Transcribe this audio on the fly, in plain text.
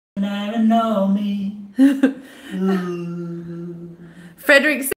never know me.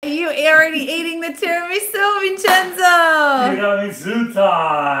 Frederick, are you already eating the tiramisu, Vincenzo? Tiramisu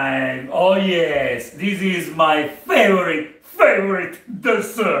time! Oh yes, this is my favorite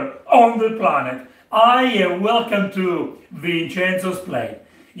dessert on the planet. Welcome to Vincenzo's Plate.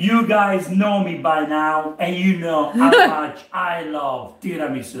 You guys know me by now and you know how much I love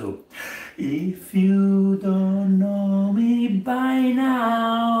tiramisu. If you don't know me by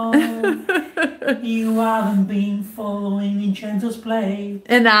now, you haven't been following Vincenzo's Plate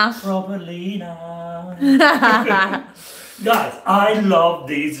Enough. properly enough. Guys, I love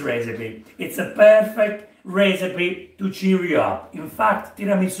this recipe. It's a perfect recipe to cheer you up. In fact,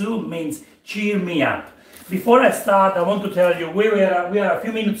 tiramisu means cheer me up. Before I start, I want to tell you we are a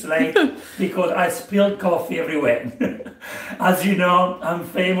few minutes late because I spilled coffee everywhere. As you know, I'm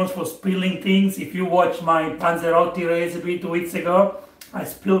famous for spilling things. If you watched my panzerotti recipe 2 weeks ago, I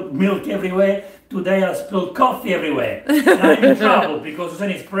spilled milk everywhere. Today I spilled coffee everywhere. And I'm in trouble because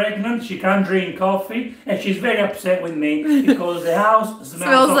Susanne is pregnant, she can't drink coffee, and she's very upset with me because the house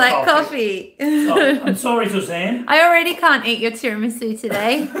smells like coffee. So, I'm sorry, Susanne. I already can't eat your tiramisu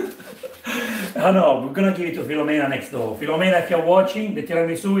today. Oh no, we're gonna give it to Filomena next door. Filomena, if you're watching, the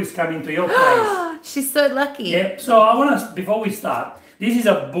tiramisu is coming to your place. She's so lucky. Yeah, so I want to, before we start, this is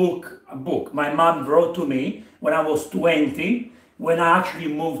a book my mom wrote to me when I was 20, when I actually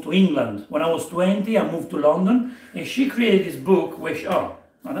moved to England. When I was 20, I moved to London, and she created this book, which, oh,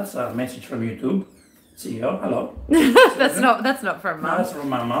 that's a message from YouTube. See you, hello. That's not from mom. No, that's from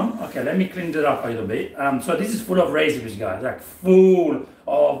my mom. Okay, let me clean it up a little bit. So this is full of recipes, guys, like full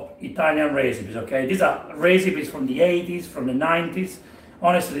of Italian recipes, okay? These are recipes from the 80s, from the 90s.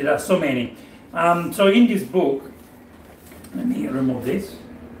 Honestly, there are so many. So in this book, let me remove this.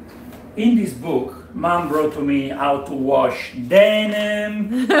 In this book, mom wrote to me how to wash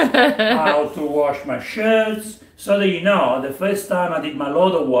denim, how to wash my shirts. So that you know, the first time I did my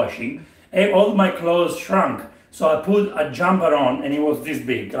load of washing, all my clothes shrunk. So I put a jumper on and it was this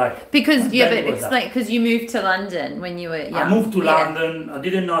big. Because you moved to London when you were young. I moved to London, I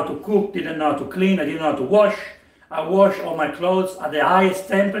didn't know how to cook, didn't know how to clean, I didn't know how to wash. I washed all my clothes at the highest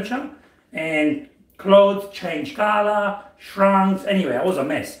temperature and clothes changed color, shrunk, anyway, I was a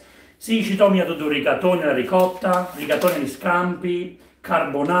mess. See, she told me how to do rigatoni alla ricotta, rigatoni agli scampi,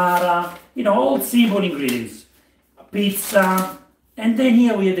 carbonara, you know, all simple ingredients. Pizza, and then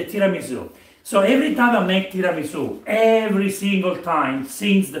here we have the tiramisu. So every time I make tiramisu, every single time,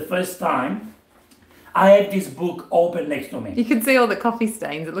 since the first time, I have this book open next to me. You can see all the coffee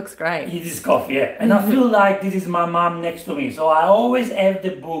stains, it looks great. It is coffee, yeah. And I feel like this is my mom next to me. So I always have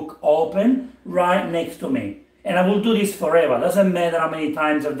the book open right next to me. And I will do this forever. Doesn't matter how many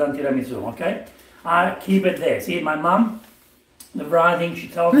times I've done tiramisu, okay? I keep it there. See, my mom, the writing, she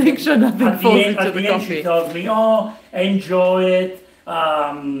tells me. Make sure nothing falls into the coffee. She tells me, oh, enjoy it.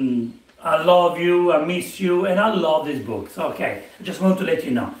 I love you, I miss you, and I love this book. So, okay, I just want to let you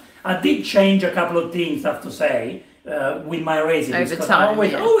know. I did change a couple of things, I have to say, with my recipes. Over time,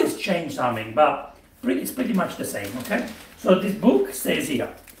 I always change something, but it's pretty much the same, okay? So this book stays here.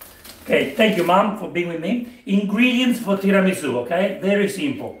 Okay, thank you, Mom, for being with me. Ingredients for tiramisu, okay? Very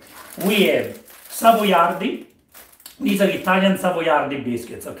simple. We have savoiardi. These are Italian savoiardi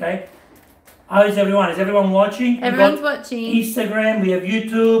biscuits, okay? How is everyone? Is everyone watching? Everyone's watching. Instagram, we have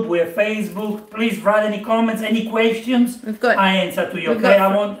YouTube, we have Facebook. Please write any comments, any questions. I answer to you, okay?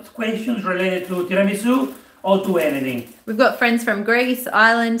 I want questions related to tiramisu or to anything. We've got friends from Greece,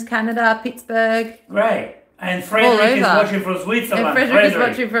 Ireland, Canada, Pittsburgh. Great. And Frederick is watching from Switzerland. And Frederick is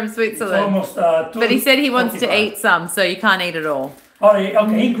watching from Switzerland. It's almost but he said he wants to eat some, so you can't eat it all. Oh,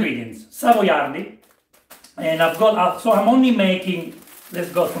 okay, ingredients. Savoiardi. And I've got, so I'm only making, let's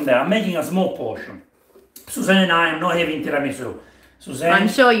go from there. I'm making a small portion. Suzanne and I am not having tiramisu. Suzanne, I'm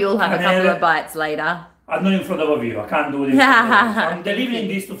sure you'll have a couple of bites later. I'm not in front of you. I can't do this. So I'm delivering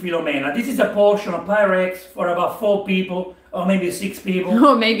this to Filomena. This is a portion of Pyrex for about 4 people, or maybe 6 people.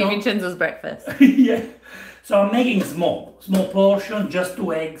 Or maybe Vincenzo's breakfast. Yeah. So I'm making small portion, just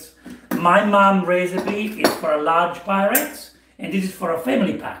 2 eggs. My mom recipe is for a large Pyrex, and this is for a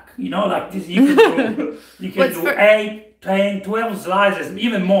family pack. You know, like this, you can do, you can do 8, 10, 12 slices,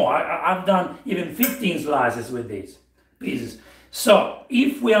 even more. I've done even 15 slices with these pieces. So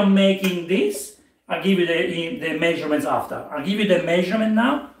if we are making this, I'll give you the measurements after. I'll give you the measurement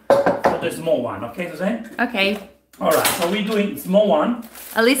now for the small one, okay, Suzanne? Okay. All right, so we're doing small one.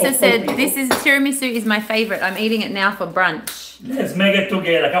 Alyssa said, this is tiramisu is my favorite. I'm eating it now for brunch. Let's make it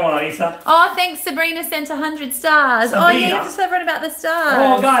together. Come on, Alyssa. Oh, thanks. Sabrina sent 100 stars. Sabrina. Oh, yeah, just read about the stars.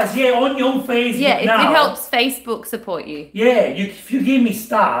 Oh, guys, yeah, on your Facebook yeah, now. it helps Facebook support you. Yeah, if you give me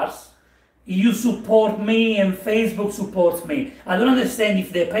stars, you support me and Facebook supports me. I don't understand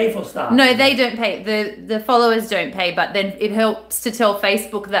if they pay for stars. No, they don't pay. The followers don't pay, but then it helps to tell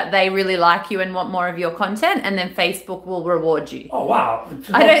Facebook that they really like you and want more of your content, and then Facebook will reward you. Oh, wow.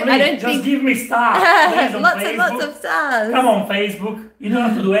 I don't just think... give me stars. lots and lots of stars. Come on, Facebook. You don't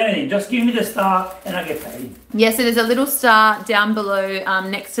have to do anything. Just give me the star and I get paid. Yeah, so there's a little star down below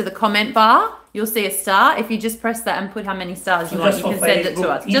next to the comment bar. You'll see a star. If you just press that and put how many stars you want, you can send it to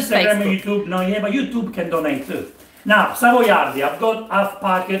us. Just Instagram Facebook. and YouTube. No, yeah, but YouTube can donate too. Now, savoiardi. I've got half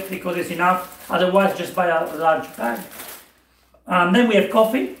packet because it's enough. Otherwise, just buy a large bag. Then we have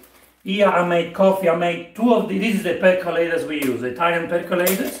coffee. Here I made coffee. I made two of these. This is the percolators we use, the Italian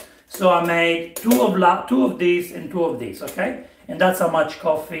percolators. So I made two of these and two of these, okay? And that's how much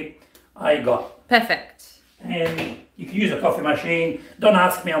coffee I got. Perfect. And you can use a coffee machine. Don't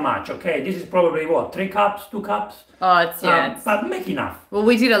ask me how much, okay? This is probably what, 3 cups, 2 cups? Oh, it's, yeah. But make enough. Well,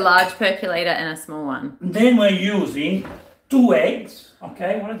 we did a large percolator and a small one. Then we're using 2 eggs,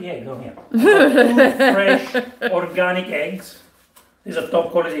 okay? What are the eggs on here? 2 fresh organic eggs. These are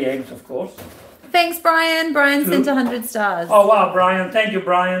top quality eggs, of course. Thanks, Brian. Brian sent 100 stars. Oh, wow, Brian. Thank you,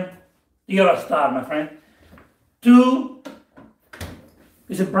 Brian. You're a star, my friend. 2.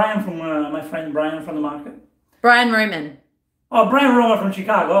 Is it Brian from my friend Brian from the market? Brian Roman. Oh, Brian Roman from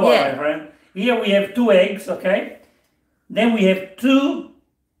Chicago. Oh, yeah. My friend. Here we have 2 eggs, okay? Then we have 2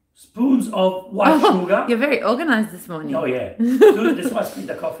 spoons of white sugar. You're very organized this morning. Oh, yeah. This must be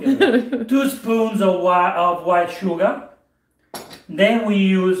the coffee. 2 spoons of white sugar. Then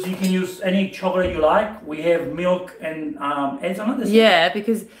you can use any chocolate you like. We have milk and eggs on it. Yeah,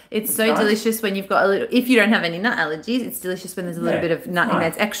 because it's so delicious when you've got a little. If you don't have any nut allergies, it's delicious when there's a little bit of nut in there.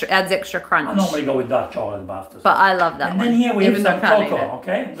 It adds extra crunch. I normally go with dark chocolate after. But I love that and one. And then here we have some cocoa,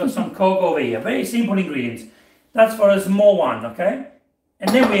 okay? We've got some cocoa over here. Very simple ingredients. That's for a small one, okay?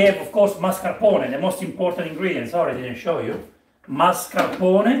 And then we have, of course, mascarpone, the most important ingredient. Sorry, I didn't show you.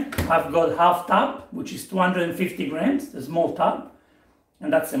 Mascarpone. I've got half tub, which is 250 grams, the small tub.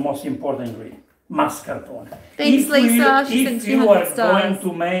 And that's the most important ingredient, mascarpone. Thanks, Lisa. She sent 200 stars. Going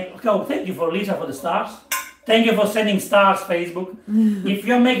to make... Oh, thank you for Lisa for the stars. Thank you for sending stars, Facebook. If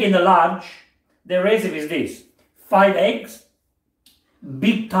you're making a large, the recipe is this. 5 eggs,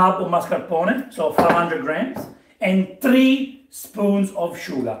 big tub of mascarpone, so 500 grams, and 3 spoons of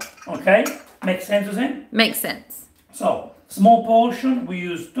sugar. Okay? Makes sense, Suzanne? Makes sense. So, small portion, we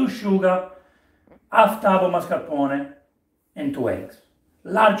use 2 sugar, half tub of mascarpone, and 2 eggs.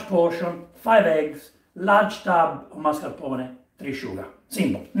 Large portion, 5 eggs, large tub of mascarpone, 3 sugar.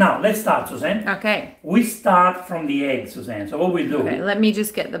 Simple. Now, let's start, Suzanne. Okay. We start from the eggs, Suzanne. So what we do... Okay, let me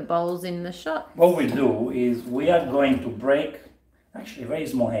just get the bowls in the shot. What we do is we are going to break, actually very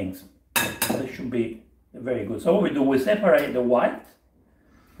small eggs. They should be very good. So what we do, we separate the white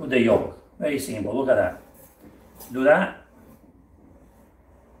with the yolk. Very simple, look at that. Do that.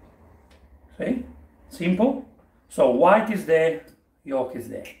 See? Simple. So white is there, yolk is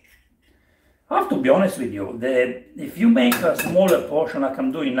there. I have to be honest with you, if you make a smaller portion like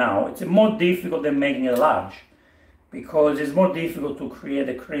I'm doing now, it's more difficult than making a large, because it's more difficult to create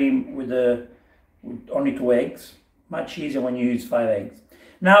a cream with only 2 eggs. Much easier when you use 5 eggs.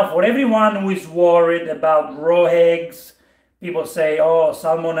 Now, for everyone who is worried about raw eggs, people say, oh,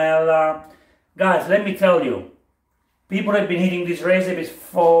 salmonella. Guys, let me tell you, people have been eating these recipes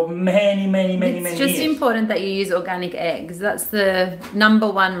for many years. It's just important that you use organic eggs. That's the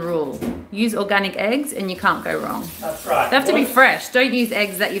 #1 rule. Use organic eggs and you can't go wrong. That's right. They have to be fresh. Don't use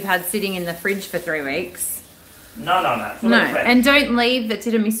eggs that you've had sitting in the fridge for 3 weeks. No. No, and don't leave the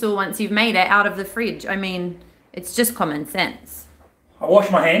tiramisu once you've made it out of the fridge. I mean, it's just common sense. I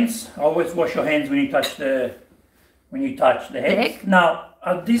wash my hands. Always wash your hands when you touch the eggs. Now,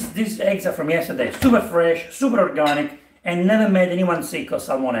 these eggs are from yesterday. Super fresh, super organic, and never made anyone sick of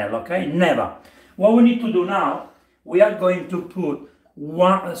salmonella, okay? Never. What we need to do now, we are going to put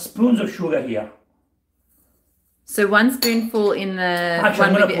 1 spoons of sugar here. So 1 spoonful in the Actually, one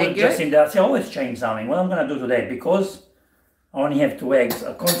I'm with going the to put egg just yolk? in there. See, I always change something. What I'm going to do today, because I only have 2 eggs,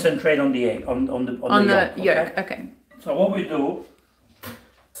 I concentrate on the egg, on the yolk. Okay. So what we do,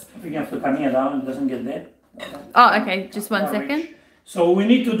 I think you have to come here down, it doesn't get there. Okay. Oh, okay, just 1 second. So we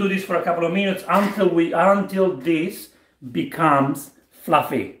need to do this for a couple of minutes until this becomes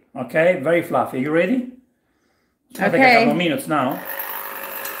fluffy. Okay, very fluffy. You ready? It's gonna take a couple of minutes now.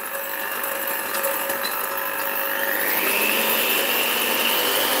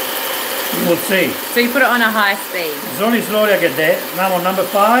 We'll see. So you put it on a high speed. Slowly I get there. Now on number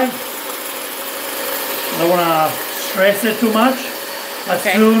 5. I don't want to stress it too much. But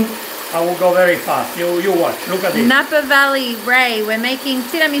soon I will go very fast. You watch. Look at this. Napa Valley Ray, we're making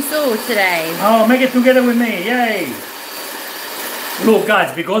tiramisu today. Oh, make it together with me. Yay. Look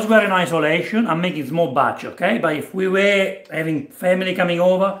guys, because we're in isolation, I'm making small batch, okay? But if we were having family coming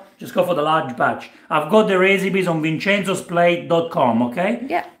over, just go for the large batch. I've got the recipes on vincenzosplate.com, okay?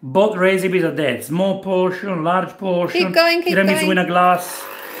 Yeah. Both recipes are there. Small portion, large portion. Keep going, keep Tiramisu going. in a glass.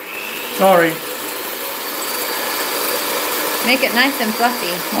 Sorry. Make it nice and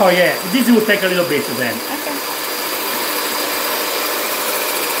fluffy. Oh yeah, this will take a little bit then. Okay.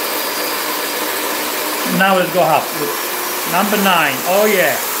 Now let's go up. Number 9. Oh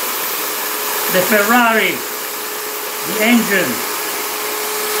yeah. The Ferrari. The engine.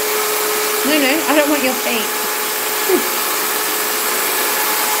 No, I don't want your feet.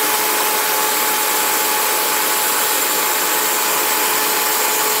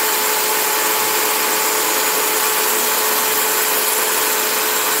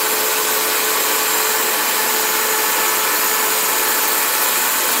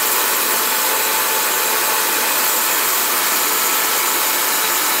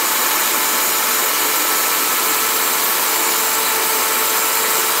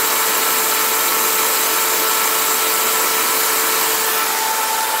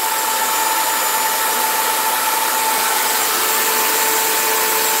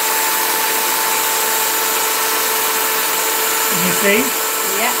 See?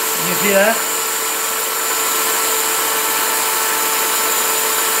 Yeah. You see that?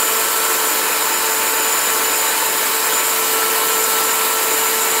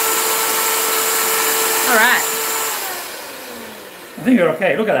 All right. I think you're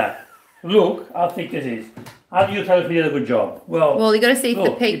okay. Look at that. Look how thick this is. How do you tell if you did a good job? Well, you got to see if look,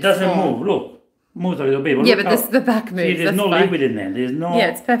 the peaks it doesn't form. move. Look. Moves a little bit. Yeah, but this the back moves. See, there's That's no fine. liquid in there. There's no Yeah,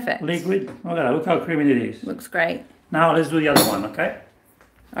 it's perfect. liquid. Look at that. Look how creamy it is. Looks great. Now let's do the other one, okay?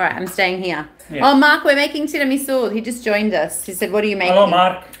 All right, I'm staying here. Yeah. Oh, Mark, we're making tiramisu. He just joined us. He said, what are you making? Hello,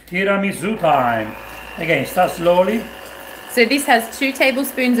 Mark. Tiramisu time. Again, start slowly. So this has 2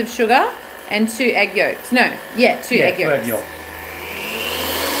 tablespoons of sugar and 2 egg yolks. No, yeah, 2 egg yolks. Egg yolk.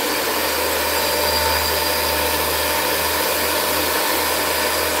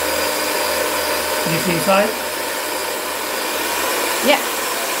 This inside? Yeah.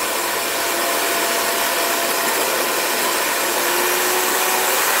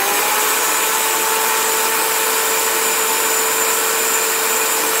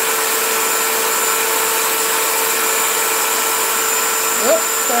 Oh,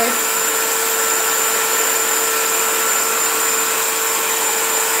 sorry.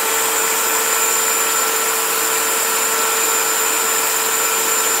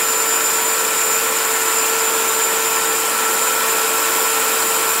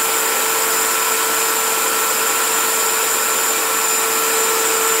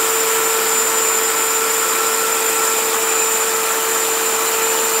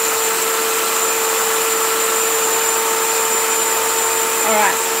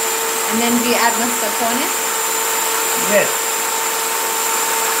 Alright. And then do you add mascarpone? Yes.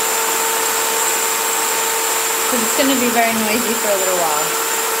 Because it's going to be very noisy for a little while.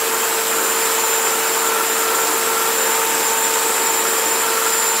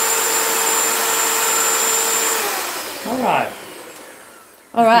 Alright.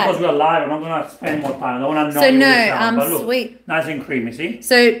 Alright. Because we're live, I'm not going to spend more time. I don't want to know. So you no, with sound, but look, sweet. Nice and creamy, see?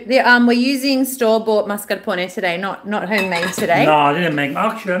 So we're using store-bought mascarpone today, not homemade today. No, I didn't make.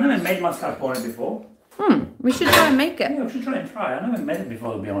 Actually, I never made mascarpone before. We should try and make it. Yeah, we should try and try. I never made it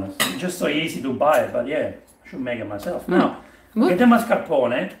before, to be honest. It's just so easy to buy it, but yeah, I should make it myself. Now, get the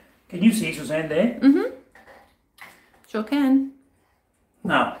mascarpone. Can you see Suzanne there? Sure can.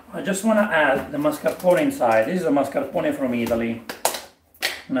 Now, I just want to add the mascarpone inside. This is a mascarpone from Italy.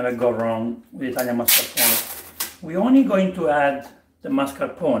 Never go wrong with Italian mascarpone. We're only going to add the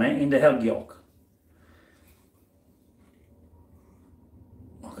mascarpone in the egg yolk.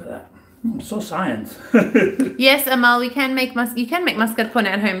 Look at that. So science. Yes, Amal, you can make mascarpone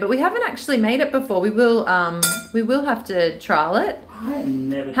at home, but we haven't actually made it before. We will have to trial it. I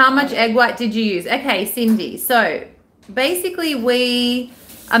never. How much egg white did you use? Okay, Cindy. So basically we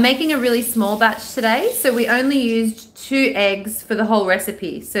are making a really small batch today. So we only used 2 eggs for the whole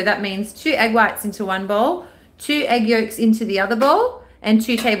recipe. So that means 2 egg whites into one bowl, 2 egg yolks into the other bowl, and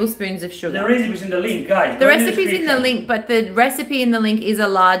 2 tablespoons of sugar. The recipe's in the link, guys. The recipe's in the link, but the recipe in the link is a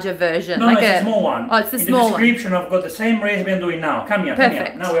larger version. No, it's a small one. Oh, it's the small one. In the description, I've got the same recipe I'm doing now. Come here, Perfect. come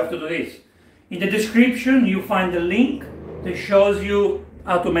here. Now we have to do this. In the description, you find the link that shows you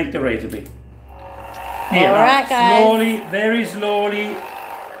how to make the recipe. Here, All right, guys. slowly, very slowly.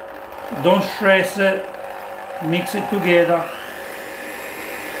 Don't stress it. Mix it together.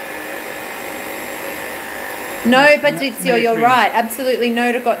 No, Patrizio, you're cream. right. Absolutely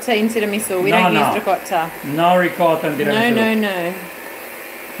no ricotta in tiramisu. We don't use ricotta. No ricotta in tiramisu. No.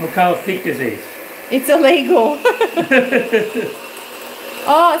 Look how thick this is. It's illegal.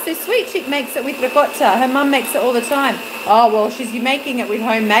 Oh, so Sweet Chick makes it with ricotta. Her mum makes it all the time. Oh, well, she's making it with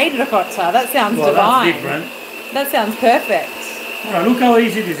homemade ricotta. That sounds divine. That's different. That sounds perfect. Right, look how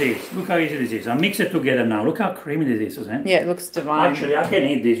easy this is. Look how easy this is. I mix it together now. Look how creamy this is, Suzanne. Yeah, it looks divine. Actually, I can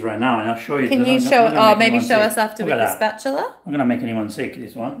eat this right now and I'll show you. Can you show? Oh, maybe show us after with the spatula. I'm gonna make anyone sick.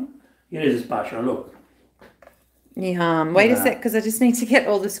 This one. Here is the spatula. Look. Yum. Wait a sec, because I just need to get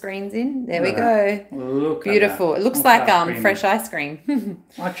all the screens in. There we go. Look. Beautiful. It looks like fresh ice cream.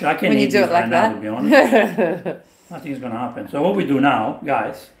 Actually, I can when eat you do this it like right that. now, to be honest. Nothing's gonna happen. So what we do now,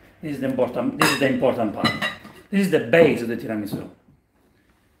 guys, this is the important part. This is the base of the tiramisu.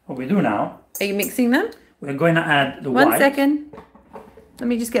 What we do now... Are you mixing them? We're going to add the white. 1 second. Let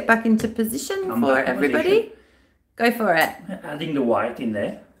me just get back into position for everybody. Go for it. Adding the white in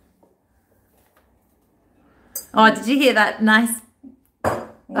there. Oh, did you hear that nice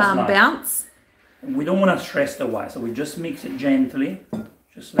bounce? We don't want to stress the white, so we just mix it gently,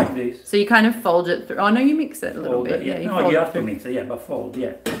 just like this. So you kind of fold it through. Oh, no, you mix it a little bit. Yeah, you have to mix it, yeah, but fold,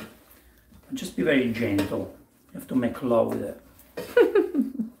 yeah. Just be very gentle. You have to make love with it.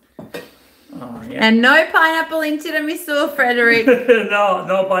 Yeah. And no pineapple in tiramisu, Frederick.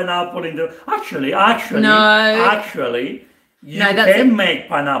 no pineapple in the... Actually, you can make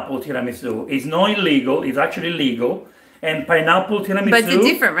pineapple tiramisu. It's not illegal, it's actually legal. And pineapple tiramisu... But it's a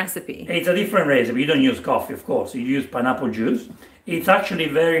different recipe. It's a different recipe. You don't use coffee, of course. You use pineapple juice. It's actually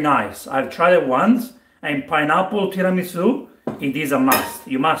very nice. I've tried it once. And pineapple tiramisu, it is a must.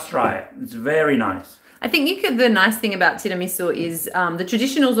 You must try it. It's very nice. I think the nice thing about tiramisu is the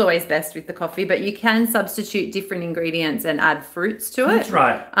traditional is always best with the coffee, but you can substitute different ingredients and add fruits to it. That's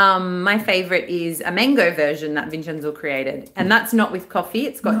right. My favorite is a mango version that Vincenzo created, and that's not with coffee.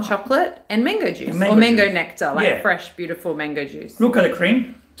 It's got chocolate and mango juice or mango nectar, like fresh, beautiful mango juice. Look at the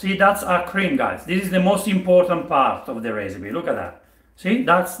cream. See, that's our cream, guys. This is the most important part of the recipe. Look at that. See,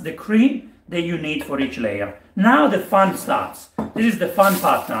 that's the cream that you need for each layer. Now the fun starts. This is the fun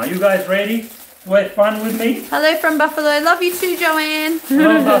part now. You guys ready? To have fun with me? Hello from Buffalo. Love you too, Joanne.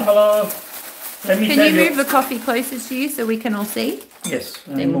 Hello, Buffalo. Can you move the coffee closer to you so we can all see? Yes.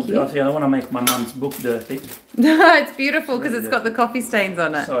 Thank you. I don't want to make my mum's book dirty. It's beautiful because it's got the coffee stains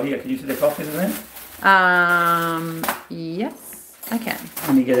on it. So here, can you see the coffee in there? Yes, I can.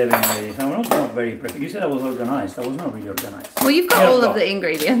 Let me get everything ready. I was not very prepared. You said I was organized. I was not really organized. Well, you've got all of the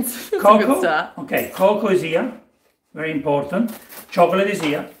ingredients. Cocoa. Okay, cocoa is here. Very important. Chocolate is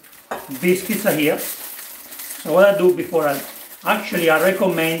here. Biscuits are here. So what I do before I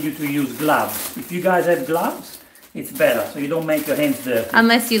recommend you to use gloves. If you guys have gloves, it's better, so you don't make your hands dirty.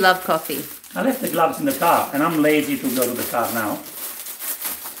 Unless you love coffee. I left the gloves in the car, and I'm lazy to go to the car now.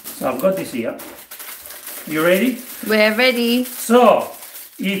 So I've got this here. You ready? We're ready. So,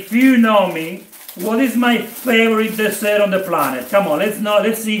 if you know me, what is my favorite dessert on the planet? Come on,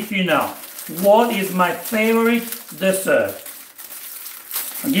 let's see if you know. What is my favorite dessert?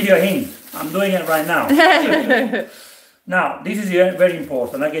 I'll give you a hint. I'm doing it right now. Now, this is very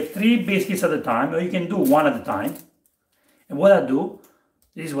important. I get 3 biscuits at a time, or you can do 1 at a time. And what I do,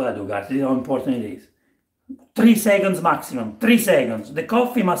 this is what I do, guys. This is how important it is. 3 seconds maximum. 3 seconds. The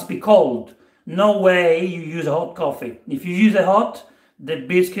coffee must be cold. No way you use hot coffee. If you use it hot, the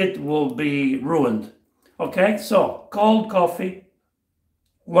biscuit will be ruined. Okay? So, cold coffee.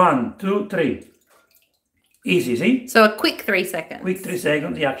 1, 2, 3. Easy, see? So a quick 3 seconds. Quick 3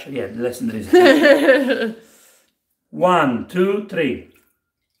 seconds. Yeah, actually, yeah, less than 3 seconds. 1, 2, 3.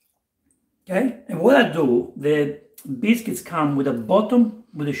 Okay? And what I do, the biscuits come with a bottom,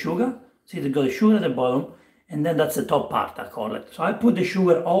 with the sugar. See, they got the sugar at the bottom, and then that's the top part, I call it. So I put the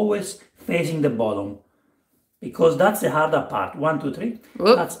sugar always facing the bottom, because that's the harder part. 1, 2, 3.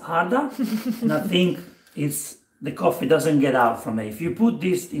 Whoop. That's harder, and I think the coffee doesn't get out from it. If you put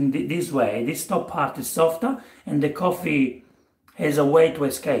this in this way, this top part is softer, and the coffee has a way to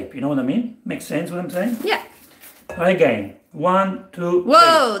escape. You know what I mean? Makes sense what I'm saying? Yeah. Again, 1, 2,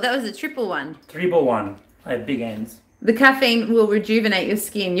 Whoa, that was a triple one. Triple one. I have big hands. The caffeine will rejuvenate your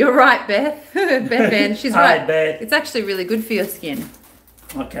skin. You're right, Beth. Beth Ann, she's right. Hi, Beth. It's actually really good for your skin.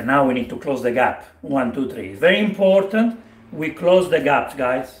 Okay, now we need to close the gap. 1, 2, 3. It's very important. We close the gaps,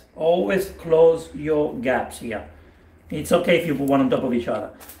 guys. Always close your gaps here. It's okay if you put one on top of each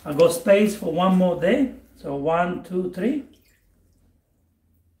other. I've got space for 1 more there. So 1, 2, 3.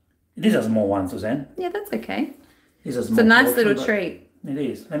 It is a small one, Suzanne. Yeah, that's okay. It's a nice portion, little but treat. It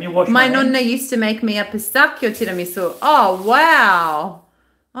is. Let me wash My hands. nonna used to make me a pistachio tiramisu. Oh, wow.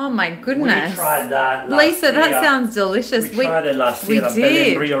 Oh, my goodness. We tried that last Lisa, that year. sounds delicious. We tried it last year at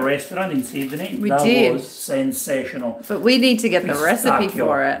did. Brio restaurant in Sydney. We that did. was sensational. But we need to get the recipe Pistachio.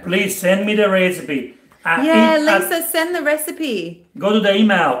 for it. Please send me the recipe. Yeah, Lisa, send the recipe. Go to the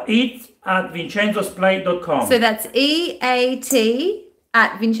email, eat@vincenzosplate.com. So that's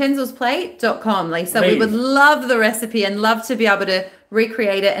EAT@vincenzosplate.com, Lisa. We Please. would love the recipe and love to be able to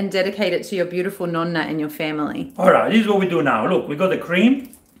recreate it and dedicate it to your beautiful nonna and your family. All right, this is what we do now. Look, we got the cream.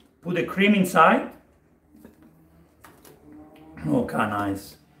 Put the cream inside. Look how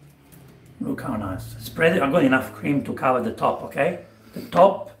nice. Look how nice. Spread it. I've got enough cream to cover the top, okay? The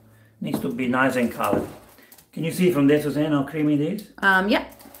top needs to be nice and colored. Can you see from there, Suzanne, how creamy it is? Yeah.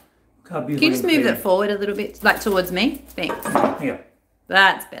 Look how Can beautiful you just move it forward a little bit, like towards me? Thanks. Here.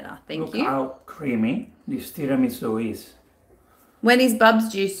 That's better. Thank Look you. how creamy this tiramisu is. When is Bubs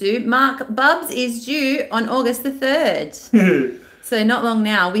due, Sue? Mark, Bubs is due on August the 3rd. So not long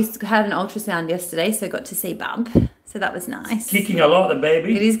now. We had an ultrasound yesterday, so got to see Bub. So that was nice. Kicking a lot, the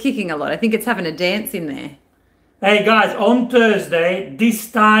baby. It is kicking a lot. I think it's having a dance in there. Hey guys, on Thursday, this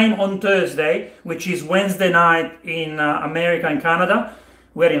time on Thursday, which is Wednesday night in America and Canada,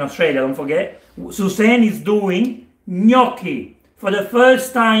 we're in Australia, don't forget, Suzanne is doing gnocchi. For the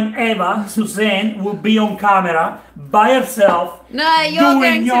first time ever, Suzanne will be on camera by herself. No, you're doing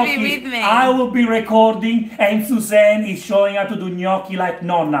going gnocchi. to be with me. I will be recording and Suzanne is showing how to do gnocchi like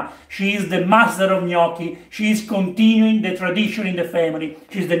Nonna. She is the master of gnocchi. She is continuing the tradition in the family.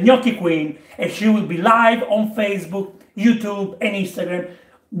 She's the gnocchi queen and she will be live on Facebook, YouTube and Instagram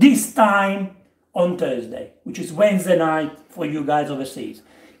this time on Thursday, which is Wednesday night for you guys overseas.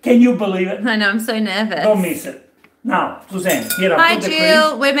 Can you believe it? I know, I'm so nervous. Don't miss it. Now, Suzanne, here I Hi, put the Jill.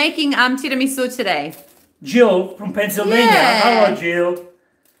 cream. We're making tiramisu today. Jill from Pennsylvania. Yeah. Hello, Jill.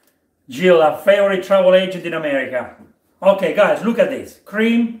 Jill, our favorite travel agent in America. Okay, guys, look at this.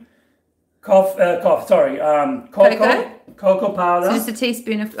 Cream, cocoa powder. So just a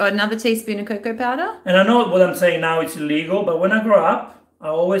teaspoon of, or another teaspoon of cocoa powder. And I know what I'm saying now, it's illegal, but when I grow up, I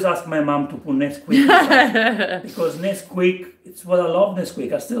always ask my mom to put Nesquik inside. Because Nesquik, it's what I love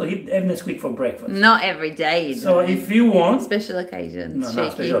Nesquik. I still have Nesquik for breakfast. Not every day. You So know. if you want... Special occasions. No, not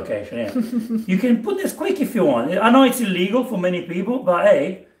shaky. special occasion, yeah. You can put Nesquik if you want. I know it's illegal for many people, but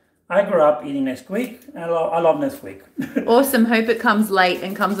hey, I grew up eating Nesquik. I love Nesquik. Awesome. Hope it comes late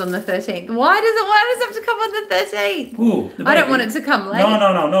and comes on the 13th. Why does it have to come on the 13th? Ooh, the I don't baby. want it to come late.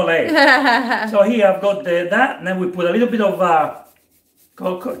 No, late. So here I've got that, and then we put a little bit of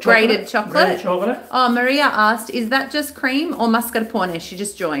Grated chocolate. Grated chocolate. Oh, Maria asked, is that just cream or mascarpone? She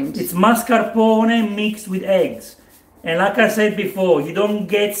just joined. It's mascarpone mixed with eggs. And like I said before, you don't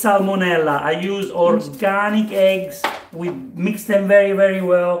get salmonella. I use organic eggs. We mix them very, very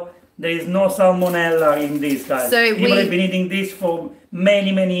well. There is no salmonella in this, guys. So People have been eating this for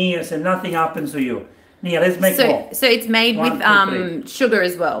many, many years and nothing happens to you. Nia, let's make more. So it's made One, with two, sugar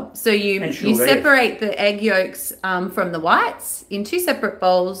as well. So you separate the egg yolks from the whites in two separate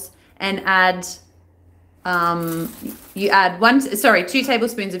bowls and add you add 2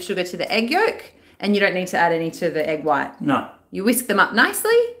 tablespoons of sugar to the egg yolk, and you don't need to add any to the egg white. No. You whisk them up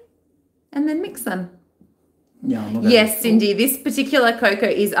nicely and then mix them. Yeah, Yes, Cindy, this particular cocoa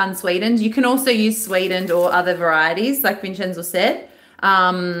is unsweetened. You can also use sweetened or other varieties, like Vincenzo said,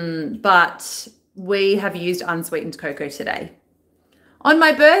 but we have used unsweetened cocoa today. On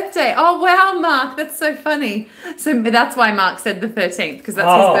my birthday. Oh, wow, Mark, that's so funny. So that's why Mark said the 13th, because that's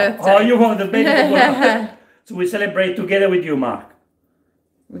his birthday. Oh, you want the baby to go. So we celebrate together with you, Mark.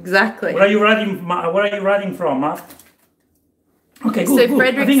 Exactly. Where are you writing from, Mark? Okay, good. So good.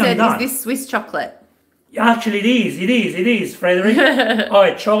 Frederick said, is this Swiss chocolate? Actually, it is, Frederick. All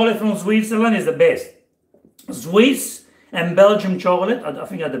right, chocolate from Switzerland is the best. Swiss and Belgium chocolate, I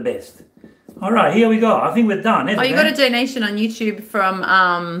think, are the best. All right, here we go. I think we're done. Oh, you got a donation on YouTube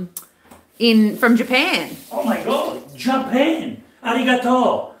from Japan. Oh my God, Japan!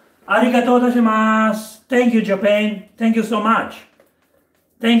 Arigato! Arigato gozaimasu! Thank you, Japan. Thank you so much.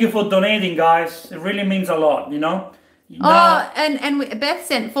 Thank you for donating, guys. It really means a lot, you know. And Beth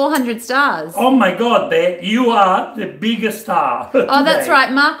sent 400 stars. Oh my God, Beth, you are the biggest star. Oh, that's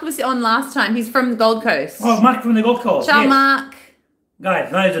right. Mark was on last time. He's from Gold Coast. Oh, Mark from the Gold Coast. Ciao, yes. Mark.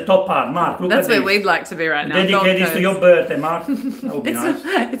 Guys, that is the top part. Mark, look That's at where this. we'd like to be right now. Dedicate this to your birthday, Mark. That would be nice.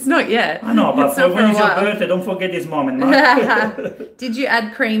 It's not yet. I know, but It's not when it's for a your while. birthday, don't forget this moment, Mark. Did you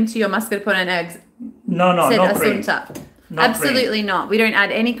add cream to your mascarpone and eggs? No, Said no cream. Assunta. No Absolutely not. We don't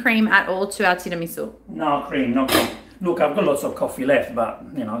add any cream at all to our tiramisu. No cream, no cream. Look, I've got lots of coffee left, but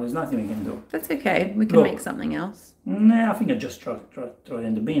you know, there's nothing we can do. That's okay. We can Look. make something else. Nah, I think I just throw it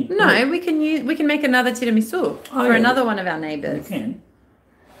in the bin. No, we can make another tiramisu for another one of our You neighbors. can.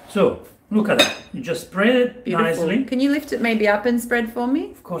 So, look at that. You just spread it nicely. Can you lift it maybe up and spread for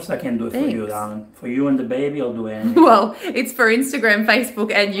me? Of course I can do it for you, Thanks. darling. For you and the baby, I'll do anything. Well, it's for Instagram,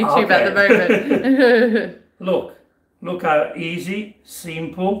 Facebook, and YouTube at the moment. Look how easy,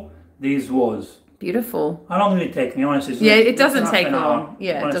 simple this was. Beautiful. How long did it take me, honestly? Yeah, it doesn't half take an long. hour.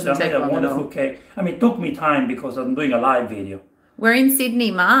 Yeah, it Honestly, doesn't I take made a long at wonderful all. cake. I mean, it took me time because I'm doing a live video. We're in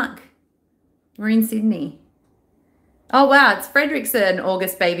Sydney, Mark. We're in Sydney. Oh, wow. It's Frederick's an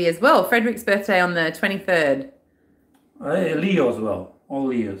August baby as well. Frederick's birthday on the 23rd. Leo as well. All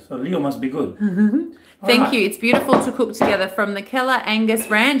Leos. So Leo must be good. Thank you. It's beautiful to cook together from the Keller Angus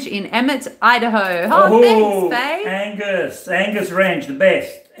Ranch in Emmett, Idaho. Oh, thanks, babe. Angus Ranch, the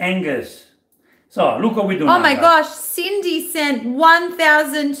best. Angus. So, look what we do now. Oh my gosh, Cindy sent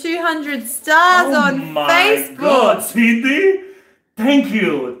 1,200 stars on Facebook. God, Cindy. Thank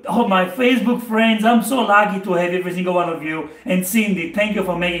you. Oh, my Facebook friends, I'm so lucky to have every single one of you. And Cindy, thank you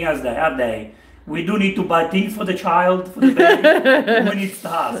for making us that day. We do need to buy things for the child, for the baby. We need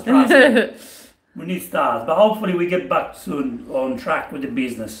stars, trust me. We need stars. But hopefully we get back soon on track with the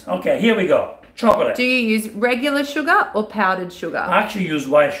business. Okay, here we go. Chocolate. Do you use regular sugar or powdered sugar? I actually use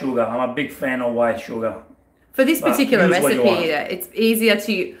white sugar. I'm a big fan of white sugar. For this particular use what you want. recipe, it's easier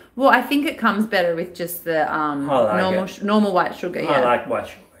to... Well, I think it comes better with just the normal white sugar. Yeah. I like white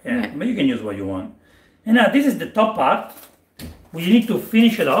sugar, yeah. But you can use what you want. And now this is the top part. We need to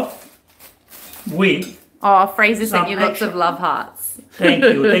finish it off with... Oh, Fraser sent you lots of love hearts. Thank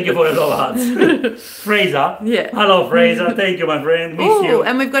you for the love hearts. Fraser. Yeah. Hello, Fraser. Thank you, my friend. Miss you.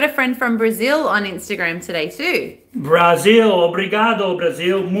 And we've got a friend from Brazil on Instagram today too. Brazil, obrigado,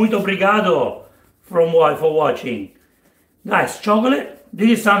 Brazil. Muito obrigado for watching. Guys, chocolate, this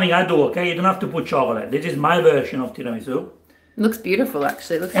is something I do, okay? You don't have to put chocolate. This is my version of tiramisu. Looks beautiful,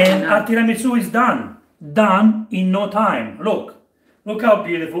 actually. Looks And really nice. our tiramisu is done. Done in no time. Look how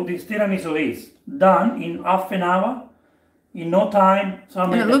beautiful this tiramisu is. Done in half an hour, in no time. So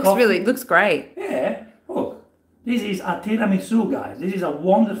And it looks great. Yeah, look. This is a tiramisu, guys. This is a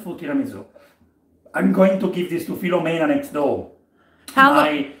wonderful tiramisu. I'm going to give this to Filomena next door.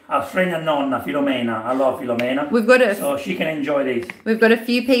 My friend and nonna, Filomena. I love Filomena. So she can enjoy this. We've got a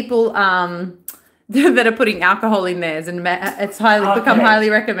few people that are putting alcohol in theirs, and it's become highly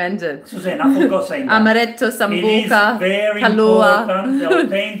recommended. Suzanne, I forgot saying that. Amaretto, sambuca, It is very kalua. important. The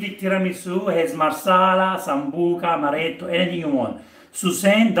authentic tiramisu has marsala, sambuca, amaretto, anything you want.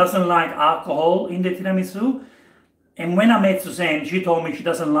 Suzanne doesn't like alcohol in the tiramisu. And when I met Suzanne, she told me she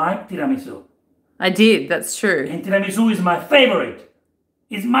doesn't like tiramisu. I did, that's true. And tiramisu is my favorite.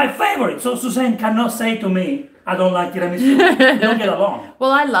 It's my favorite. So Suzanne cannot say to me, I don't like tiramisu. We don't get along.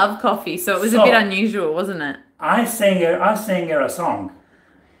 Well, I love coffee, so it was a bit unusual, wasn't it? I sang her a song.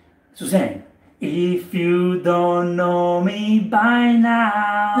 Suzanne, if you don't know me by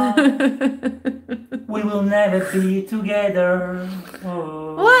now, we will never be together.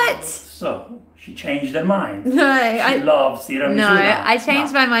 Oh. What? So she changed her mind. No, She loves tiramisu. No, now. I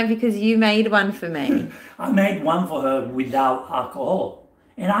changed my mind because you made one for me. I made one for her without alcohol.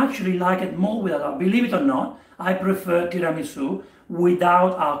 And I actually like it more without alcohol. Believe it or not, I prefer tiramisu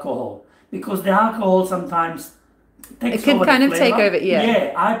without alcohol. Because the alcohol sometimes takes over the kind of take flavor. over, yeah.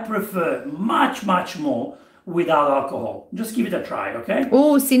 Yeah, I prefer much more without alcohol. Just give it a try, okay?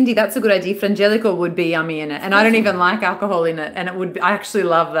 Oh, Cindy, that's a good idea. Frangelico would be yummy in it. And I don't even like alcohol in it. And it would be, I actually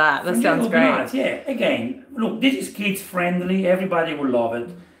love that. That sounds great. Nice. Yeah, again, look, this is kids friendly. Everybody will love it.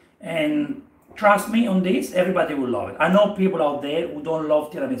 And trust me on this, everybody will love it. I know people out there who don't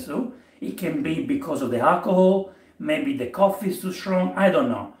love tiramisu. It can be because of the alcohol. Maybe the coffee is too strong. I don't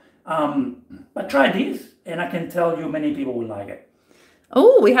know. But try this, and I can tell you many people will like it.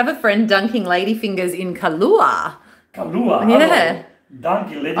 Oh, we have a friend dunking ladyfingers in Kalua. Kalua? Yeah.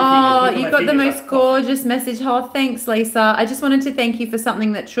 Dunking ladyfingers. Oh, you got the most gorgeous message. Oh, thanks, Lisa. I just wanted to thank you for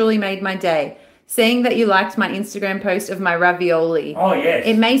something that truly made my day. Saying that you liked my Instagram post of my ravioli. Oh, yes.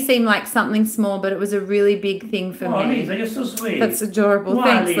 It may seem like something small, but it was a really big thing for me. Oh, Lisa, you're so sweet. That's adorable. Wow,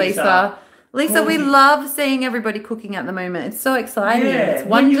 Thanks, Lisa. Lisa, we Cozy. love seeing everybody cooking at the moment. It's so exciting. Yeah. It's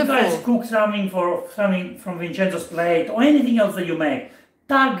wonderful. When you guys cook something from Vincenzo's plate or anything else that you make,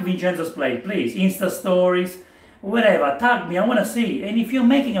 tag Vincenzo's plate, please. Insta stories, whatever. Tag me. I want to see. And if you're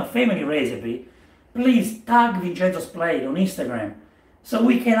making a family recipe, please tag Vincenzo's plate on Instagram so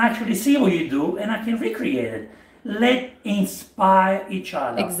we can actually see what you do and I can recreate it. Let's inspire each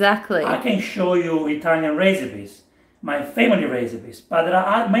other. Exactly. I can show you Italian recipes, my family recipes, but there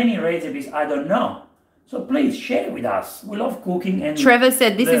are many recipes I don't know. So please share with us. We love cooking and Trevor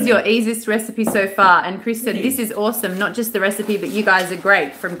said this is learning. your easiest recipe so far, and Chris said It this is awesome. Not just the recipe, but you guys are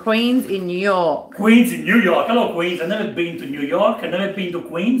great. From Queens in New York. Queens in New York. Hello, Queens. I've never been to New York. I've never been to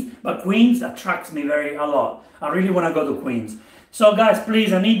Queens, but Queens attracts me a lot. I really want to go to Queens. So, guys,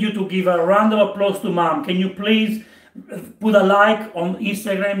 please, I need you to give a round of applause to Mom. Can you please put a like on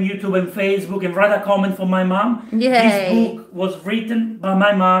Instagram, YouTube, and Facebook, and write a comment for my mom? Yay. This book was written by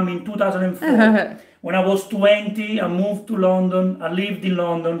my mom in 2004. When I was 20, I moved to London. I lived in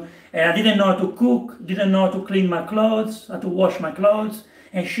London, and I didn't know how to cook, didn't know how to clean my clothes, how to wash my clothes,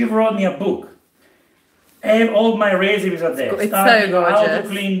 and she wrote me a book. And all my recipes are there. It's Starting so gorgeous. how to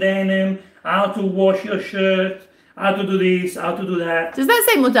clean denim, how to wash your shirt, how to do this, how to do that, Does that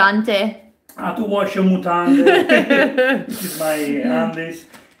say mutante? how to wash your mutande. This is my undies.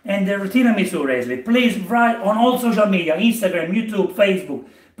 And the tiramisu recipe. Please write on all social media, Instagram, YouTube, Facebook.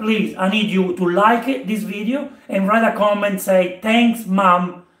 Please, I need you to like this video and write a comment, say, thanks,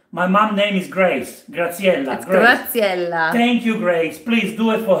 Mom. My mom's name is Grace. Graziella. It's Grace. Graziella. Thank you, Grace. Please do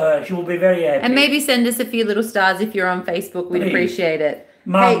it for her. She will be very happy. And maybe send us a few little stars if you're on Facebook. We'd Please. appreciate it.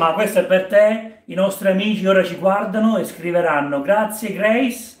 Mamma, questo è per te. I nostri amici ora ci guardano e scriveranno grazie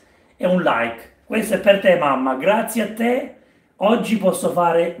Grace e un like. Questo è per te, mamma. Grazie a te. Oggi posso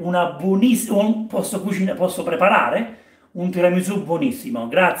fare una buonissima, posso preparare un tiramisù buonissimo.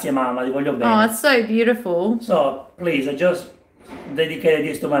 Grazie, mamma, ti voglio bene. Oh, it's so beautiful. So, please, I just dedicated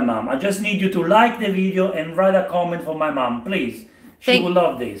this to my mom. I just need you to like the video and write a comment for my mom, please. She will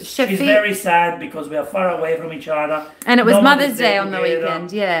love this. She's very sad because we are far away from each other. And it was No Mother's Day together. on the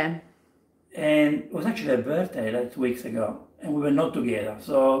weekend, yeah. And it was actually her birthday like 2 weeks ago, and we were not together.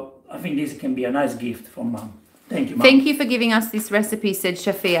 So I think this can be a nice gift from Mom. Thank you, Mom. Thank you for giving us this recipe, said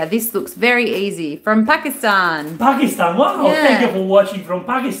Shafia. This looks very easy. From Pakistan. Pakistan, wow! Yeah. Thank you for watching from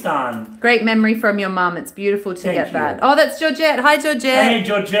Pakistan. Great memory from your mum. It's beautiful to Thank get you. that. Oh, that's Georgette. Hi, Georgette. Hey,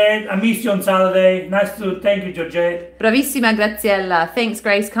 Georgette, I missed you on Saturday. Thank you, Georgette. Bravissima Graziella. Thanks,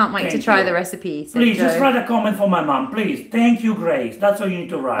 Grace. Can't wait to Thank try you. the recipe. said Please, Jo. just write a comment for my mom, please. Thank you, Grace. That's all you need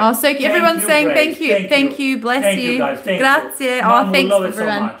to write. Oh, so everyone's saying Grace. thank you. Thank you. Bless Thank you. you, guys. Thank Grazie. you. Oh, Mom will thanks, love it so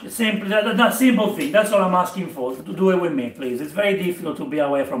everyone. much. Simple, that simple thing. That's all I'm asking for. To do it with me, please. It's very difficult to be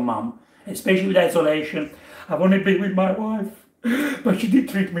away from Mom, especially with isolation. I want to be with my wife, but she did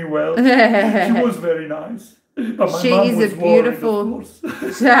treat me well. She was very nice. But my She mom is was a worried, beautiful. of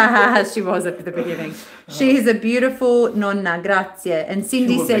course. She was at the beginning. She is a beautiful nonna, grazie. And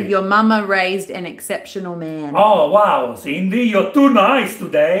Cindy will said be. your mama raised an exceptional man. Oh, wow, Cindy, you're too nice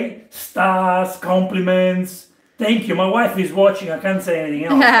today. Stars, compliments. Thank you. My wife is watching. I can't say anything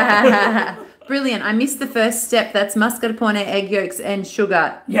else. Brilliant. I missed the first step. That's mascarpone, egg yolks, and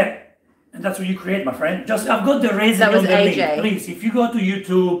sugar. Yeah, and that's what you create, my friend. I've got the recipe That was on the AJ. link. Please, if you go to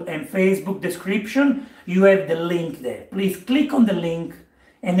YouTube and Facebook description, you have the link there. Please click on the link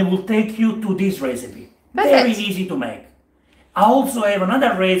and it will take you to this recipe. Perfect. Very easy to make. I also have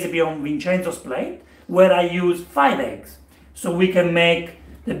another recipe on Vincenzo's plate where I use 5 eggs. So we can make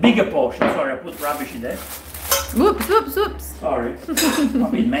the bigger portion. Sorry, I put rubbish in there. Whoops, whoops, whoops. Sorry. I'm a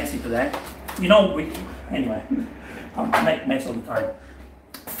bit messy today. You know, anyway, I make mess all the time.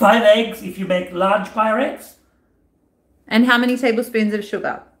 5 eggs if you make large Pyrex. And how many tablespoons of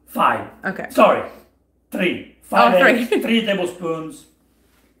sugar? 5. Okay. Sorry, 3. 5 3. eggs, 3 tablespoons,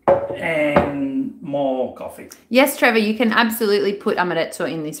 and more coffee. Yes, Trevor, you can absolutely put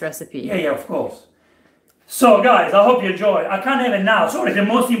amaretto in this recipe. Yeah, of course. So, guys, I hope you enjoy. I can't have it now. Sorry, the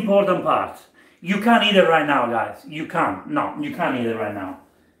most important part. You can't eat it right now, guys. You can't. No, you can't eat it right now.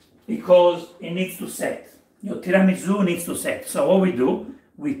 Because it needs to set. Your tiramisu needs to set. So what we do,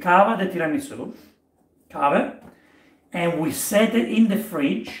 we cover the tiramisu, and we set it in the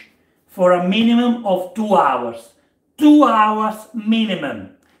fridge for a minimum of 2 hours. 2 hours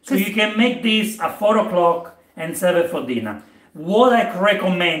minimum. So you can make this at 4 o'clock and serve it for dinner. What I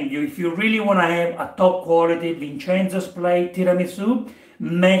recommend you, if you really want to have a top quality Vincenzo's plate tiramisu,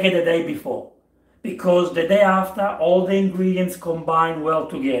 make it the day before. Because the day after, all the ingredients combine well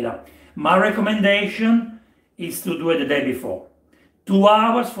together. My recommendation is to do it the day before. 2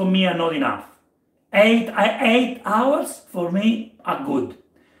 hours for me are not enough. 8 hours for me are good.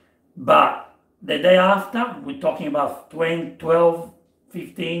 But the day after, we're talking about 12,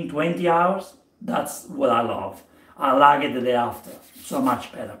 15, 20 hours. That's what I love. I like it the day after. So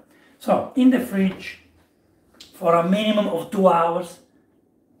much better. So, in the fridge for a minimum of 2 hours.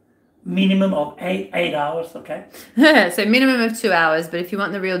 Minimum of 8 hours, okay? So minimum of 2 hours, but if you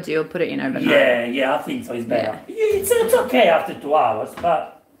want the real deal, put it in overnight. Yeah, I think so. It's better. Yeah. It's okay after 2 hours,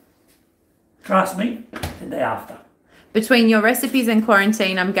 but trust me, the day after. Between your recipes and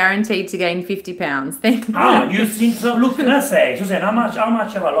quarantine, I'm guaranteed to gain 50 pounds. You think so? Look, can I say, Suzanne, how much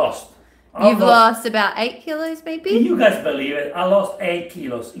have I lost? You've lost about 8 kilos, maybe? Can you guys believe it? I lost 8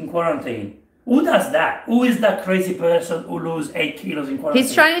 kilos in quarantine. Who does that? Who is that crazy person who loses 8 kilos in quarantine?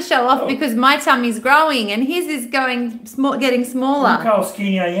 He's trying to show off because my tummy's growing and his is getting smaller. Look how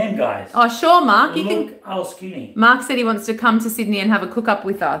skinny I am, guys. Oh, sure, Mark. Look how skinny. Mark said he wants to come to Sydney and have a cook-up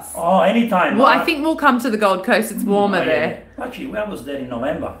with us. Oh, anytime. Well, I think we'll come to the Gold Coast. It's warmer there. Actually, I was there in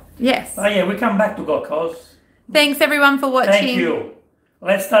November. Yes. Oh, yeah, we come back to Gold Coast. Thanks, everyone, for watching. Thank you.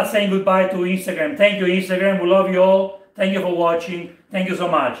 Let's start saying goodbye to Instagram. Thank you, Instagram. We love you all. Thank you for watching. Thank you so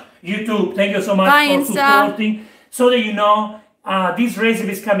much. YouTube, thank you so much for supporting. So that you know, this recipe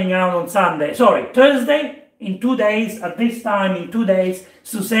is coming out on Thursday, in 2 days. At this time, in 2 days,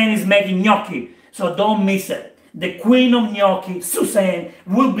 Suzanne is making gnocchi. So don't miss it. The queen of gnocchi, Suzanne,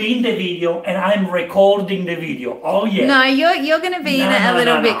 will be in the video and I'm recording the video. Oh, yeah. No, you're going to be in it a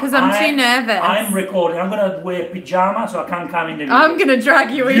little bit because I'm too nervous. I'm recording. I'm going to wear pajamas so I can't come in the video. I'm going to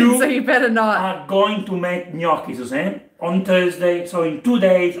drag you in, so you better not. Are going to make gnocchi, Suzanne, on Thursday. So in 2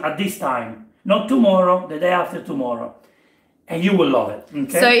 days at this time. Not tomorrow, the day after tomorrow. And you will love it,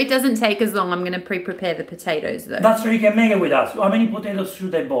 okay? So it doesn't take as long. I'm going to pre-prepare the potatoes, though. That's right, you can make it with us. How many potatoes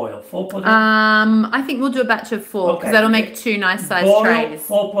should I boil? 4 potatoes? I think we'll do a batch of 4, because that'll make 2 nice sized trays.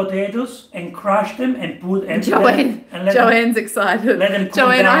 4 potatoes and crush them and put... And Joanne's excited. Let them cool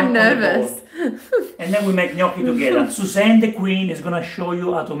Joanne, down I'm nervous. And then we make gnocchi together. Suzanne the Queen is going to show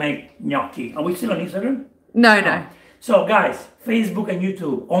you how to make gnocchi. Are we still on Instagram? No. So guys, Facebook and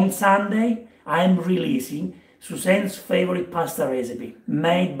YouTube. On Sunday, I'm releasing Suzanne's favorite pasta recipe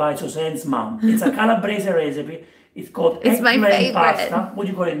made by Suzanne's mom. It's a Calabrese recipe. It's called eggplant pasta. What do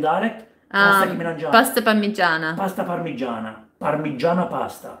you call it in dialect? Pasta parmigiana. Pasta parmigiana. Parmigiana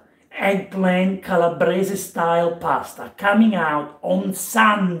pasta. Eggplant Calabrese style pasta. Coming out on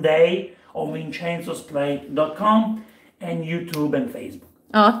Sunday on vincenzosplate.com and YouTube and Facebook.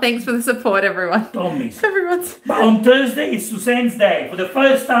 Oh, thanks for the support, everyone. Don't miss. But on Thursday, it's Suzanne's day. For the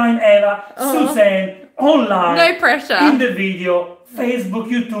first time ever, Suzanne online. No pressure. In the video, Facebook,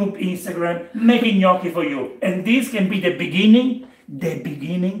 YouTube, Instagram, making gnocchi for you. And this can be the beginning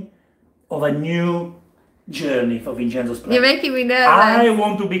of a new journey for Vincenzo's Plate. You're making me nervous. I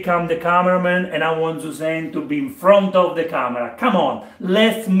want to become the cameraman and I want Suzanne to be in front of the camera. Come on,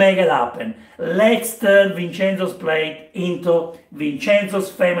 let's make it happen. Let's turn Vincenzo's Plate into Vincenzo's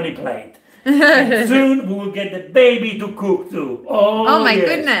family plate. And soon we will get the baby to cook too. Oh my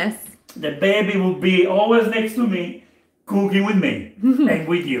goodness. The baby will be always next to me, cooking with me and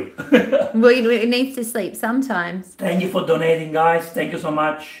with you. We need to sleep sometimes. Thank you for donating, guys. Thank you so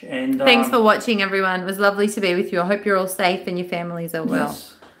much. And thanks for watching, everyone. It was lovely to be with you. I hope you're all safe and your families are well.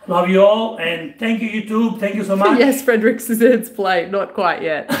 Yes. Love you all. And thank you, YouTube. Thank you so much. Yes, Frederick's Suzanne's plate. Not quite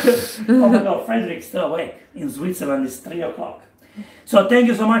yet. Oh my God, Frederick's still awake. In Switzerland, it's 3 o'clock. So thank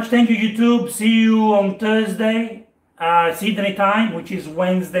you so much. Thank you, YouTube. See you on Thursday, Sydney time, which is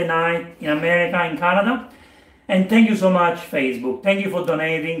Wednesday night in America and Canada. And thank you so much, Facebook. Thank you for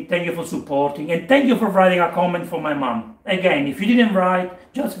donating. Thank you for supporting. And thank you for writing a comment for my mom. Again, if you didn't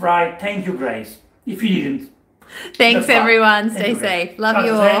write, just write, thank you, Grace. If you didn't. Thanks, everyone. Stay safe. Love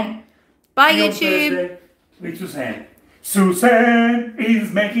you all. Bye, YouTube. With Suzanne. Suzanne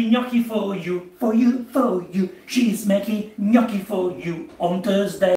is making gnocchi for you, for you, for you. She's making gnocchi for you on Thursday.